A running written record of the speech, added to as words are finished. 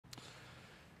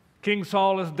King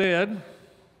Saul is dead.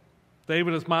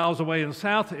 David is miles away in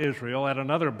South Israel at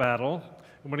another battle.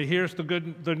 And when he hears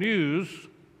the news,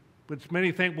 which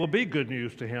many think will be good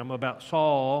news to him, about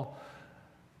Saul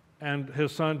and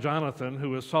his son Jonathan,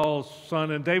 who is Saul's son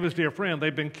and David's dear friend,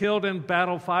 they've been killed in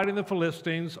battle fighting the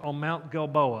Philistines on Mount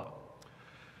Gilboa.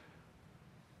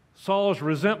 Saul's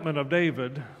resentment of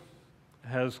David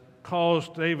has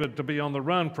caused David to be on the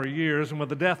run for years, and with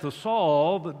the death of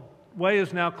Saul, the way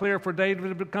is now clear for David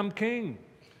to become king.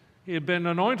 He had been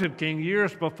anointed king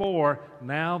years before.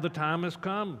 Now the time has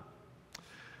come.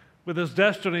 With his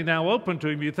destiny now open to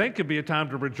him, you'd think it'd be a time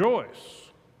to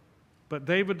rejoice. But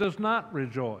David does not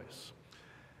rejoice.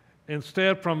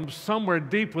 Instead, from somewhere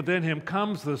deep within him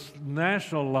comes this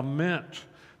national lament,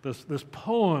 this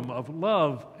poem of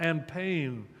love and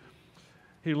pain.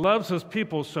 He loves his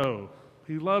people so.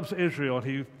 He loves Israel, and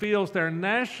he feels their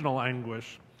national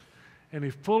anguish, and he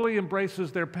fully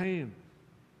embraces their pain.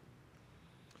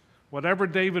 Whatever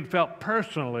David felt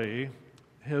personally,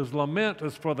 his lament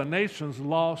is for the nation's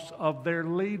loss of their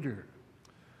leader.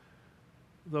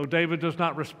 Though David does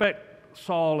not respect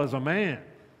Saul as a man,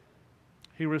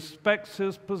 he respects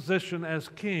his position as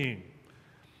king,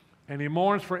 and he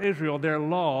mourns for Israel their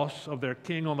loss of their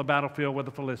king on the battlefield with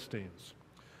the Philistines.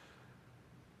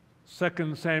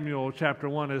 2 Samuel chapter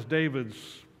 1 is David's,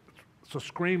 it's a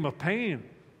scream of pain.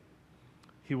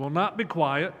 He will not be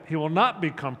quiet, he will not be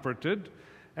comforted,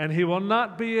 and he will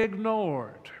not be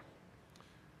ignored.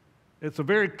 It's a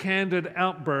very candid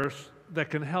outburst that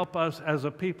can help us as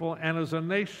a people and as a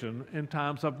nation in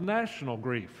times of national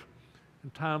grief, in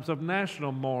times of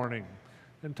national mourning,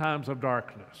 in times of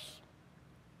darkness.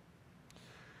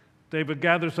 David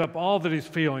gathers up all that he's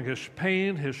feeling, his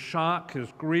pain, his shock,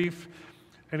 his grief,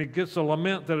 and he gets a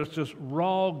lament that is just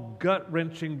raw,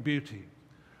 gut-wrenching beauty.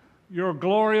 Your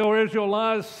glory, O Israel,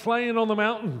 lies slain on the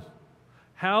mountain.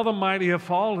 How the mighty have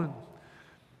fallen.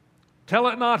 Tell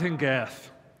it not in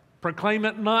Gath. Proclaim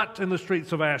it not in the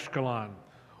streets of Ashkelon,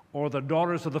 or the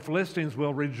daughters of the Philistines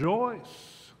will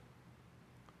rejoice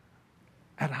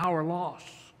at our loss.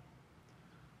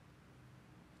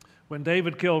 When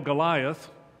David killed Goliath,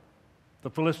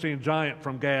 the Philistine giant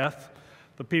from Gath,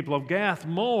 the people of Gath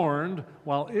mourned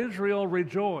while Israel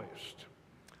rejoiced.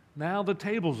 Now the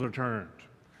tables are turned.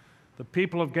 The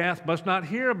people of Gath must not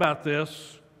hear about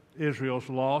this, Israel's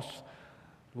loss,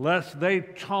 lest they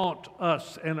taunt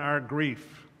us in our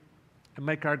grief and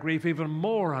make our grief even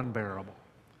more unbearable.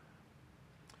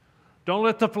 Don't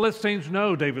let the Philistines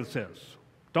know, David says.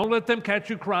 Don't let them catch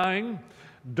you crying.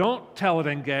 Don't tell it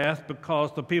in Gath,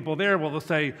 because the people there will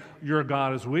say, your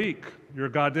God is weak. Your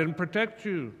God didn't protect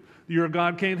you. Your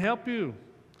God can't help you.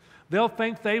 They'll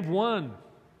think they've won.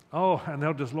 Oh, and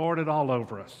they'll just lord it all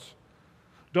over us.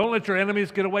 Don't let your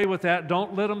enemies get away with that.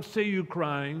 Don't let them see you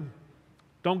crying.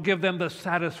 Don't give them the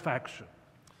satisfaction.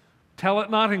 Tell it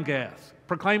not in Gath.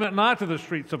 Proclaim it not to the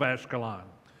streets of Ashkelon.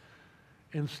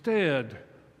 Instead,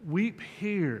 weep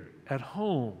here at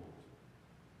home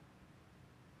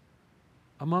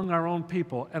among our own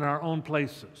people and our own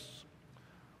places.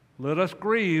 Let us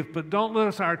grieve, but don't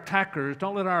let our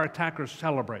attackers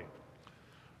celebrate.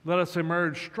 Let us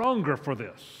emerge stronger for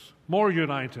this, more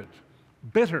united,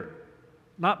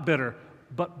 not bitter,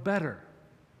 but better.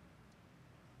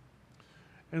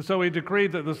 And so he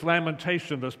decreed that this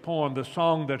lamentation, this poem, this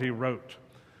song that he wrote,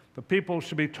 the people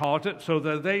should be taught it so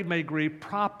that they may grieve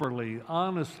properly,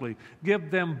 honestly, give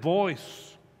them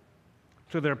voice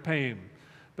to their pain.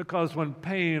 Because when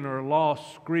pain or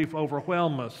loss, grief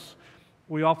overwhelm us,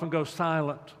 we often go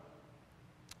silent.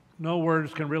 No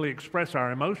words can really express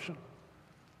our emotion.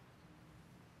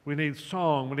 We need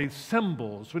song, we need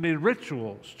symbols, we need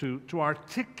rituals to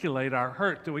articulate our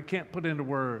hurt that we can't put into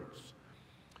words.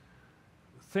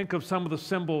 Think of some of the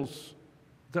symbols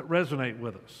that resonate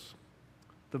with us.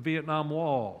 The Vietnam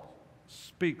Wall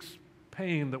speaks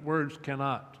pain that words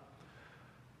cannot.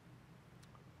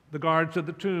 The guards at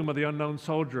the tomb of the unknown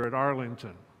soldier at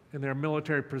Arlington, in their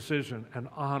military precision and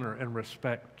honor and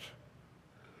respect,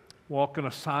 walk in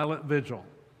a silent vigil.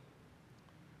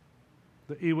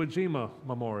 The Iwo Jima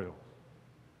Memorial.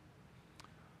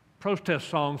 Protest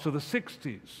songs of the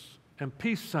 60s and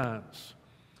peace signs,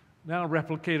 now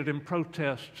replicated in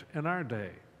protest in our day.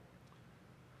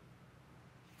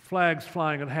 Flags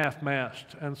flying at half-mast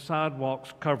and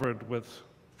sidewalks covered with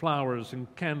flowers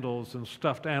and candles and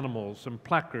stuffed animals and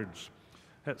placards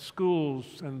at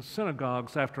schools and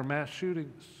synagogues after mass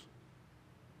shootings.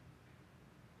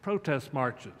 Protest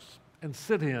marches and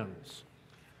sit-ins,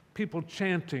 people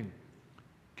chanting,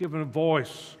 giving a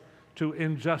voice to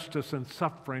injustice and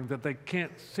suffering that they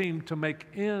can't seem to make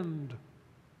end.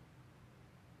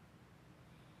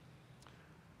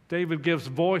 David gives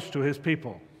voice to his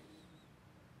people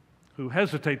who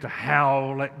hesitate to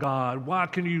howl at God.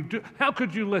 How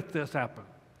could you let this happen?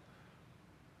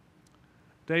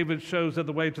 David shows that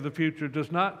the way to the future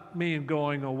does not mean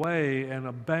going away and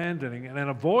abandoning and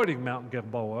avoiding Mount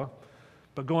Gilboa,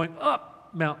 but going up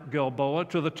Mount Gilboa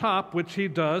to the top, which he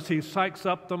does. He hikes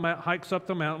up the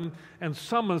mountain and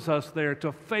summons us there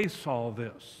to face all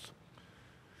this.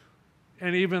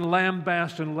 And even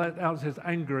lambast and let out his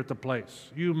anger at the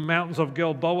place. You mountains of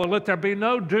Gilboa, let there be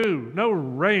no dew, no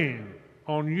rain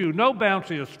on you, no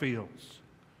bounteous fields.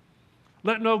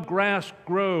 Let no grass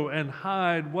grow and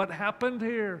hide what happened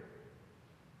here.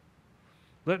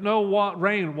 Let no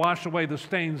rain wash away the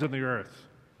stains in the earth.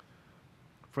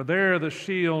 For there the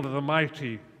shield of the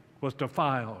mighty was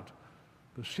defiled.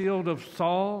 The shield of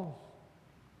Saul,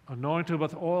 anointed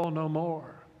with oil no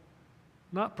more.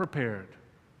 Not prepared.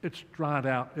 It's dried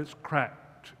out. It's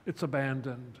cracked. It's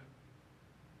abandoned.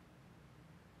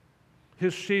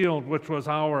 His shield, which was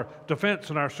our defense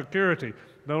and our security,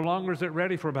 no longer is it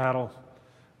ready for battle.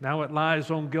 Now it lies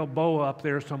on Gilboa up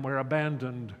there somewhere,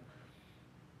 abandoned.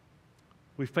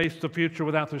 We face the future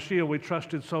without the shield we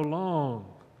trusted so long.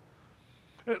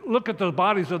 Look at the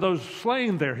bodies of those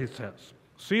slain there, he says.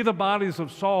 See the bodies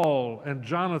of Saul and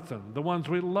Jonathan, the ones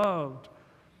we loved.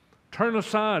 Turn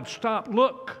aside, stop,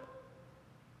 look.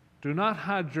 Do not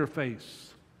hide your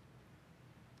face.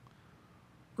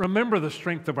 Remember the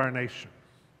strength of our nation.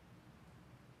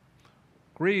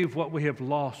 Grieve what we have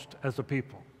lost as a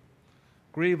people.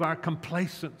 Grieve our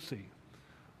complacency.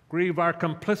 Grieve our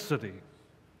complicity.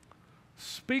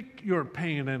 Speak your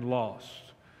pain and loss.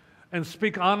 And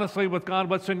speak honestly with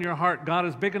God what's in your heart. God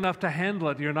is big enough to handle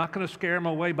it. You're not going to scare him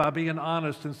away by being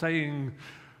honest and saying,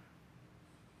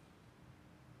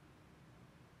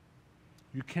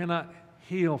 you cannot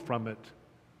heal from it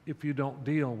if you don't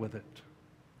deal with it.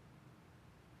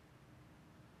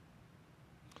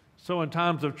 So in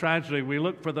times of tragedy, we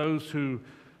look for those who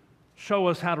show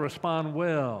us how to respond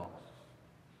well.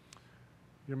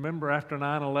 You remember after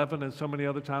 9/11 and so many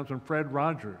other times when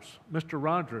Mr.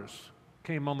 Rogers,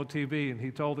 came on the TV and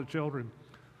he told the children,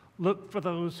 look for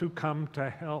those who come to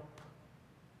help.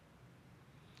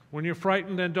 When you're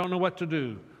frightened and don't know what to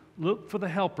do, look for the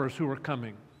helpers who are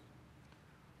coming.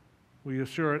 We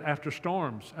assure it after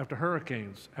storms, after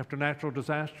hurricanes, after natural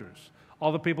disasters,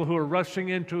 all the people who are rushing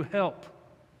in to help.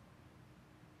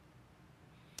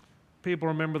 People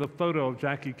remember the photo of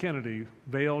Jackie Kennedy,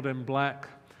 veiled in black,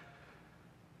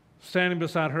 standing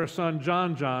beside her son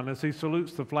John as he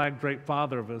salutes the flag-draped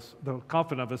the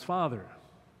coffin of his father,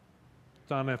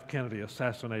 John F. Kennedy,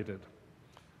 assassinated.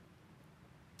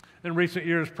 In recent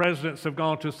years, presidents have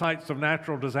gone to sites of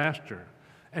natural disaster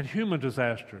and human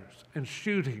disasters and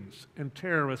shootings in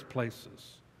terrorist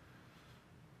places.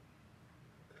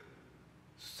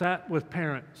 Sat with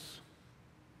parents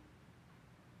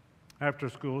after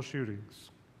school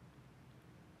shootings.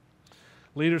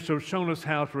 Leaders have shown us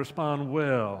how to respond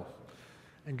well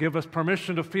and give us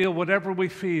permission to feel whatever we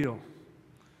feel,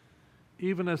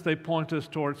 even as they point us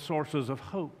towards sources of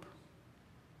hope.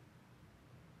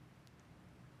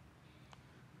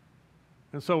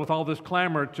 And so with all this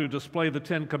clamor to display the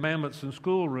Ten Commandments in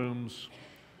schoolrooms,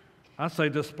 I say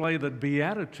display the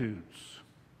Beatitudes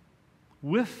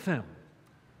with them,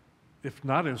 if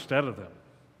not instead of them.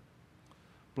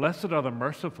 Blessed are the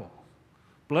merciful.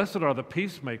 Blessed are the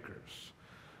peacemakers.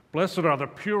 Blessed are the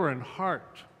pure in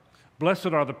heart.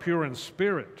 Blessed are the pure in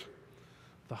spirit,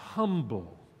 the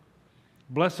humble.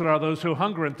 Blessed are those who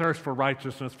hunger and thirst for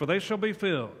righteousness, for they shall be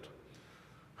filled.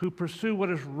 Who pursue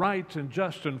what is right and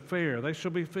just and fair, they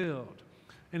shall be filled.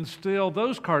 Instill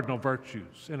those cardinal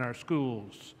virtues in our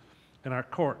schools, in our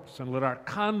courts, and let our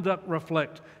conduct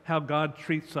reflect how God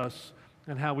treats us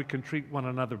and how we can treat one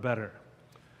another better.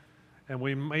 And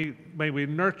may we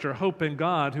nurture hope in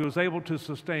God, who is able to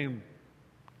sustain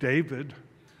David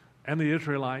and the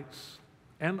Israelites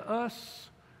and us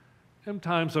in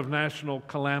times of national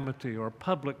calamity or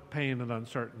public pain and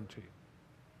uncertainty.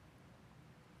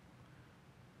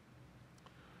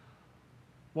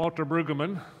 Walter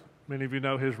Brueggemann, many of you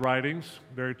know his writings,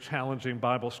 very challenging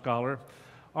Bible scholar,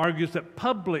 argues that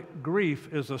public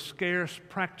grief is a scarce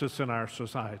practice in our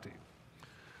society,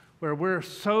 where we're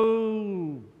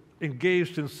so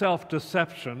engaged in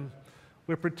self-deception,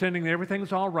 we're pretending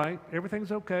everything's all right,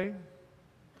 everything's okay.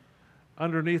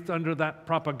 Under that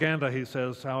propaganda, he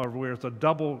says, however, we're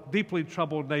a deeply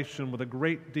troubled nation with a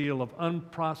great deal of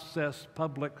unprocessed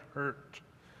public hurt.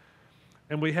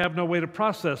 And we have no way to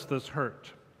process this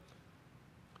hurt.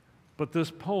 But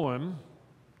this poem,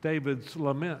 David's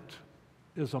Lament,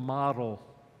 is a model.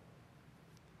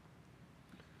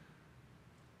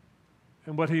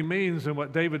 And what he means and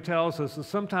what David tells us is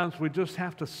sometimes we just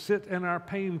have to sit in our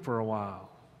pain for a while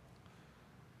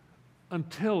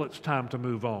until it's time to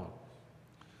move on.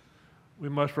 We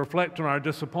must reflect on our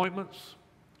disappointments,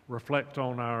 reflect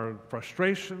on our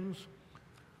frustrations,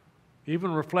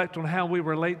 even reflect on how we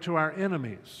relate to our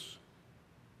enemies.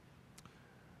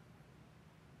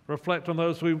 Reflect on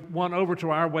those we won over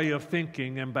to our way of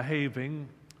thinking and behaving,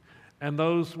 and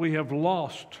those we have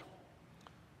lost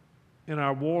in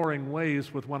our warring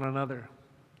ways with one another.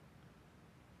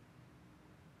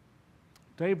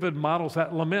 David models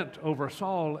that lament over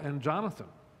Saul and Jonathan.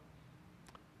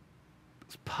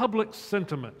 It's public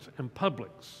sentiment and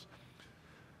publics,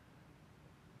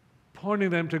 pointing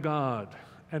them to God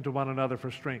and to one another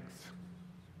for strength.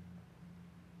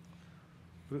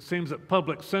 It seems that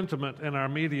public sentiment in our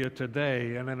media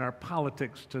today and in our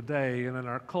politics today and in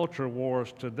our culture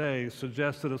wars today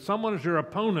suggests that if someone is your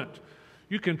opponent,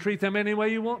 you can treat them any way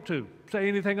you want to. Say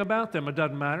anything about them, it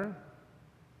doesn't matter.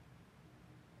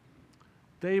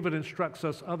 David instructs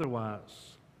us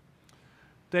otherwise.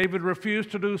 David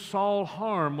refused to do Saul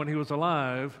harm when he was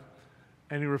alive,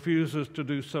 and he refuses to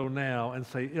do so now and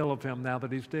say ill of him now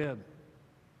that he's dead.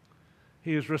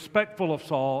 He is respectful of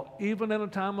Saul even in a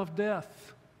time of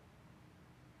death.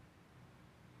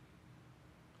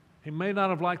 He may not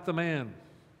have liked the man,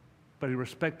 but he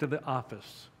respected the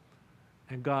office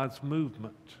and God's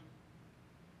movement.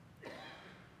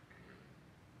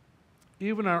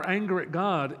 Even our anger at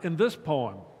God in this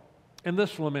poem, in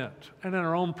this lament, and in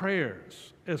our own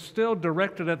prayers is still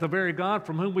directed at the very God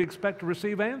from whom we expect to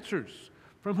receive answers,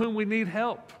 from whom we need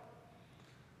help.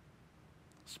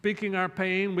 Speaking our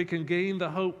pain, we can gain the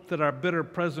hope that our bitter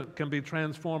present can be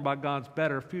transformed by God's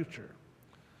better future.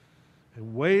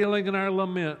 And wailing in our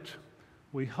lament,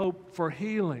 we hope for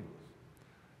healing.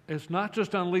 It's not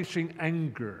just unleashing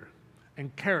anger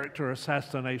and character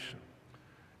assassination.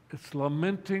 It's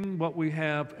lamenting what we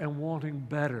have and wanting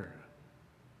better.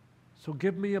 So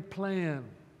give me a plan.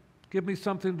 Give me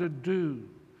something to do.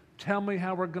 Tell me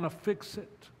how we're going to fix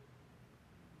it.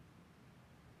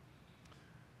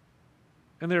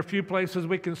 And there are few places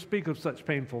we can speak of such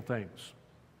painful things.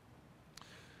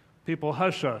 People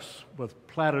hush us with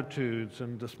platitudes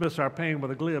and dismiss our pain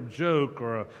with a glib joke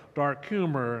or a dark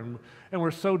humor, and we're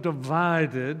so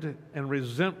divided and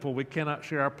resentful we cannot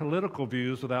share our political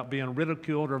views without being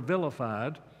ridiculed or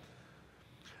vilified.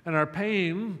 And our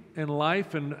pain in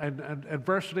life and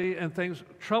adversity and things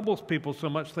troubles people so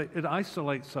much that it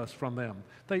isolates us from them.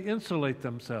 They insulate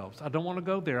themselves. I don't want to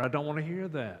go there. I don't want to hear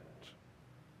that.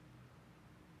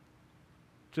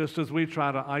 Just as we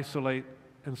try to isolate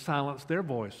and silence their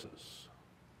voices.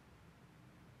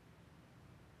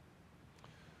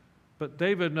 But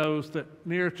David knows that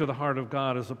near to the heart of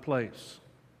God is a place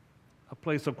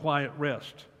of quiet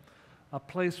rest, a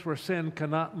place where sin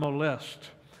cannot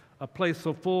molest, a place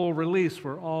of full release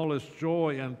where all is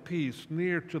joy and peace,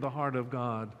 near to the heart of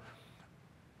God.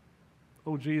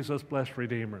 O Jesus, blessed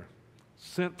Redeemer,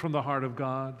 sent from the heart of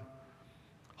God,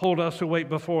 hold us who wait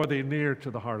before thee near to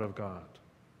the heart of God.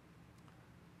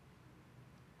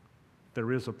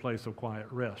 There is a place of quiet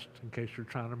rest, in case you're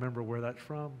trying to remember where that's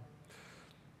from.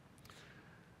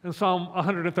 And Psalm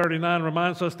 139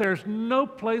 reminds us there's no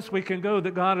place we can go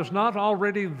that God is not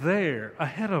already there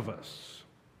ahead of us.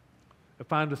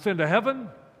 If I descend to heaven,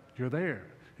 you're there.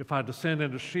 If I descend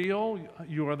into Sheol,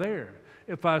 you are there.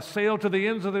 If I sail to the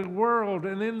ends of the world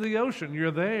and in the ocean,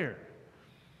 you're there.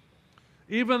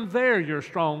 Even there, your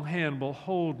strong hand will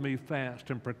hold me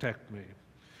fast and protect me.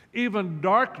 Even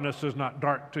darkness is not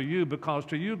dark to you, because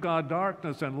to you, God,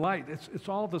 darkness and light, it's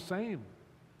all the same.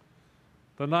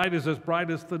 The night is as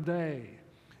bright as the day.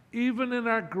 Even in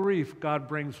our grief, God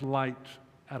brings light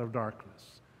out of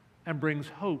darkness and brings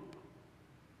hope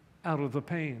out of the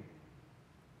pain.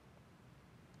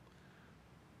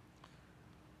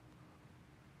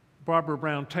 Barbara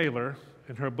Brown Taylor,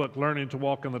 in her book, Learning to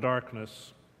Walk in the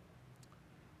Darkness,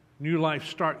 new life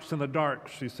starts in the dark,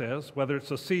 she says, whether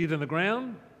it's a seed in the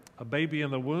ground, a baby in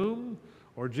the womb,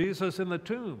 or Jesus in the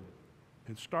tomb.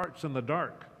 It starts in the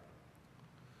dark.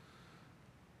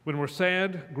 When we're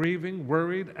sad, grieving,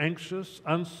 worried, anxious,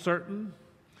 uncertain,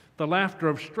 the laughter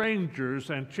of strangers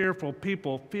and cheerful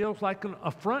people feels like an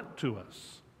affront to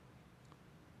us.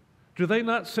 Do they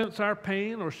not sense our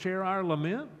pain or share our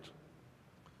lament?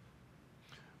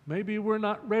 Maybe we're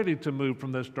not ready to move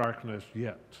from this darkness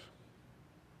yet.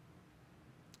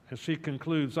 And she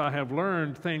concludes, I have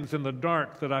learned things in the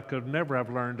dark that I could never have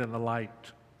learned in the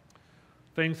light.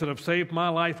 Things that have saved my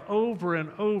life over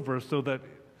and over, so that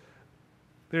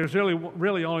there's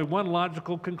really only one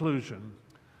logical conclusion.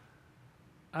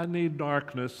 I need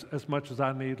darkness as much as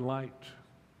I need light.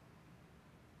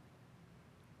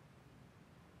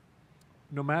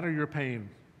 no matter your pain,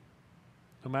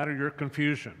 no matter your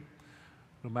confusion,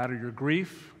 no matter your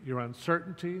grief, your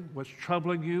uncertainty, what's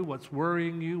troubling you, what's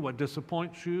worrying you, what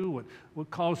disappoints you,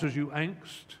 what causes you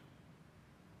angst,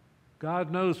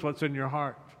 God knows what's in your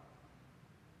heart.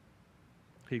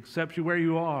 He accepts you where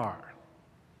you are,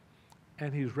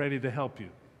 and He's ready to help you.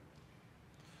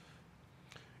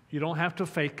 You don't have to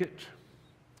fake it.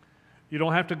 You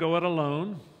don't have to go it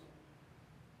alone.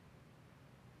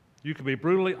 You can be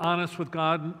brutally honest with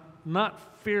God,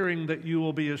 not fearing that you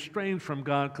will be estranged from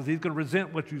God because He's going to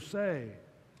resent what you say.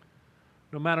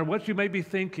 No matter what you may be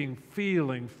thinking,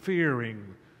 feeling,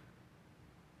 fearing,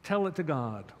 tell it to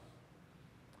God.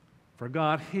 For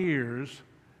God hears,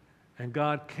 and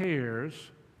God cares,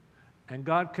 and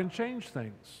God can change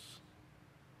things.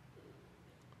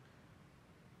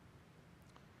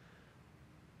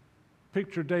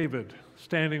 Picture David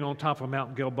standing on top of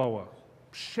Mount Gilboa,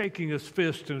 shaking his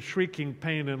fist and shrieking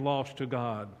pain and loss to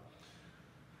God.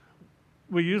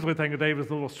 We usually think of David as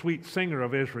the little sweet singer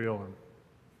of Israel, and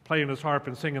playing his harp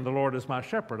and singing, "The Lord is my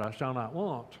shepherd, I shall not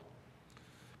want."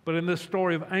 But in this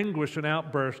story of anguish and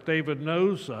outburst, David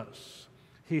knows us.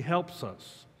 He helps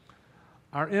us.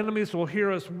 Our enemies will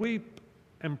hear us weep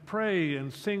and pray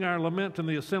and sing our lament in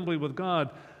the assembly with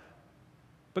God,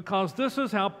 because this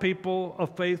is how people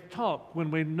of faith talk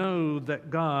when we know that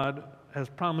God has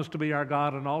promised to be our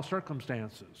God in all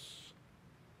circumstances.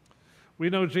 We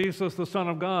know Jesus, the Son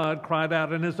of God, cried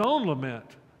out in His own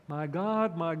lament, my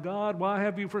God, why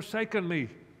have you forsaken me?"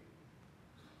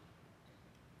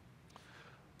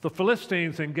 The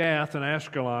Philistines in Gath and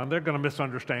Ashkelon, they're going to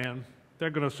misunderstand. They're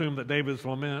going to assume that David's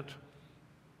lament,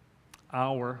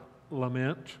 our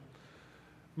lament,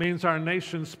 means our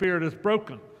nation's spirit is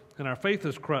broken and our faith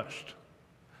is crushed.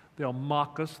 They'll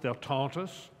mock us, they'll taunt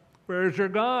us. "Where's your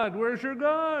God? Where's your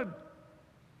God?"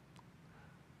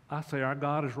 I say our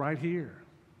God is right here,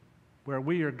 where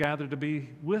we are gathered to be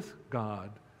with God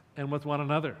and with one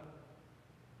another.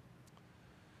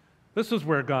 This is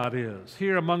where God is,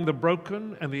 here among the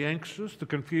broken and the anxious, the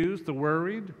confused, the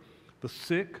worried, the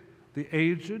sick, the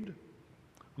aged,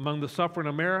 among the suffering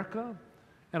America,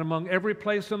 and among every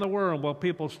place in the world where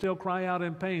people still cry out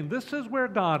in pain. This is where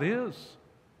God is.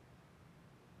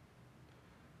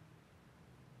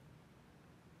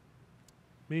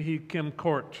 Mihi Kim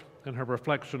Court, in her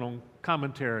reflection on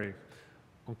commentary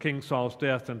on King Saul's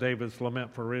death and David's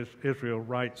lament for Israel,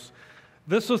 writes,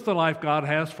 "This is the life God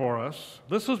has for us.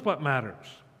 This is what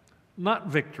matters. Not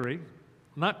victory,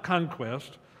 not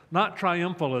conquest, not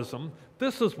triumphalism.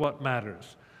 This is what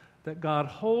matters, that God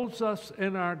holds us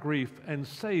in our grief and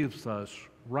saves us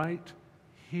right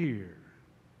here.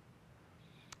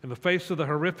 In the face of the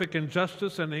horrific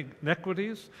injustice and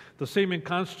inequities, the seeming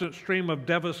constant stream of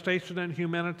devastation and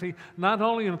humanity, not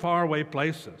only in faraway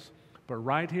places, but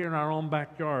right here in our own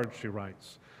backyard," she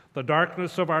writes, "the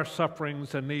darkness of our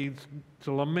sufferings and needs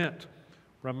to lament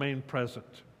remain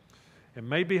present. It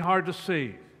may be hard to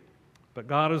see, but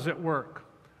God is at work,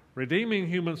 redeeming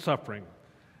human suffering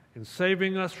and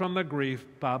saving us from the grief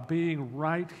by being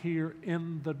right here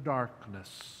in the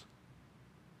darkness."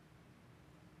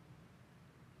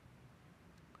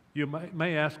 You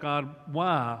may ask God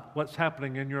why what's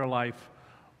happening in your life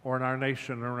or in our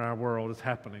nation or in our world is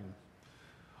happening.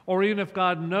 Or even if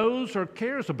God knows or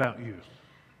cares about you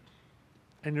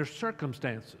and your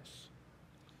circumstances.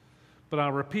 But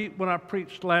I'll repeat what I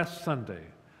preached last Sunday.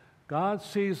 God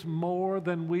sees more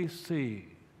than we see.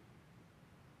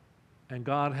 And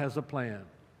God has a plan.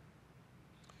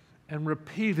 And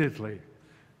repeatedly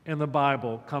in the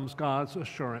Bible comes God's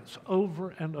assurance over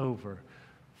and over.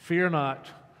 "Fear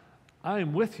not, I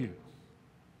am with you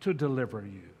to deliver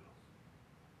you."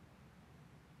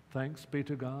 Thanks be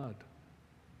to God.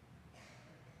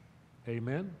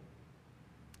 Amen.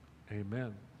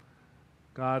 Amen.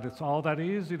 God, it's all that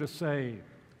easy to say,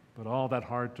 but all that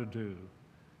hard to do.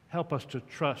 Help us to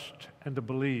trust and to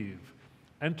believe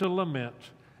and to lament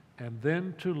and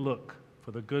then to look for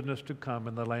the goodness to come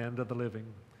in the land of the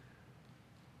living.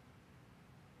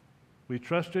 We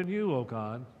trust in you, O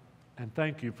God, and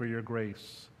thank you for your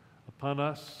grace upon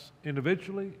us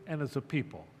individually and as a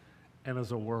people and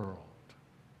as a world.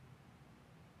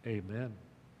 Amen.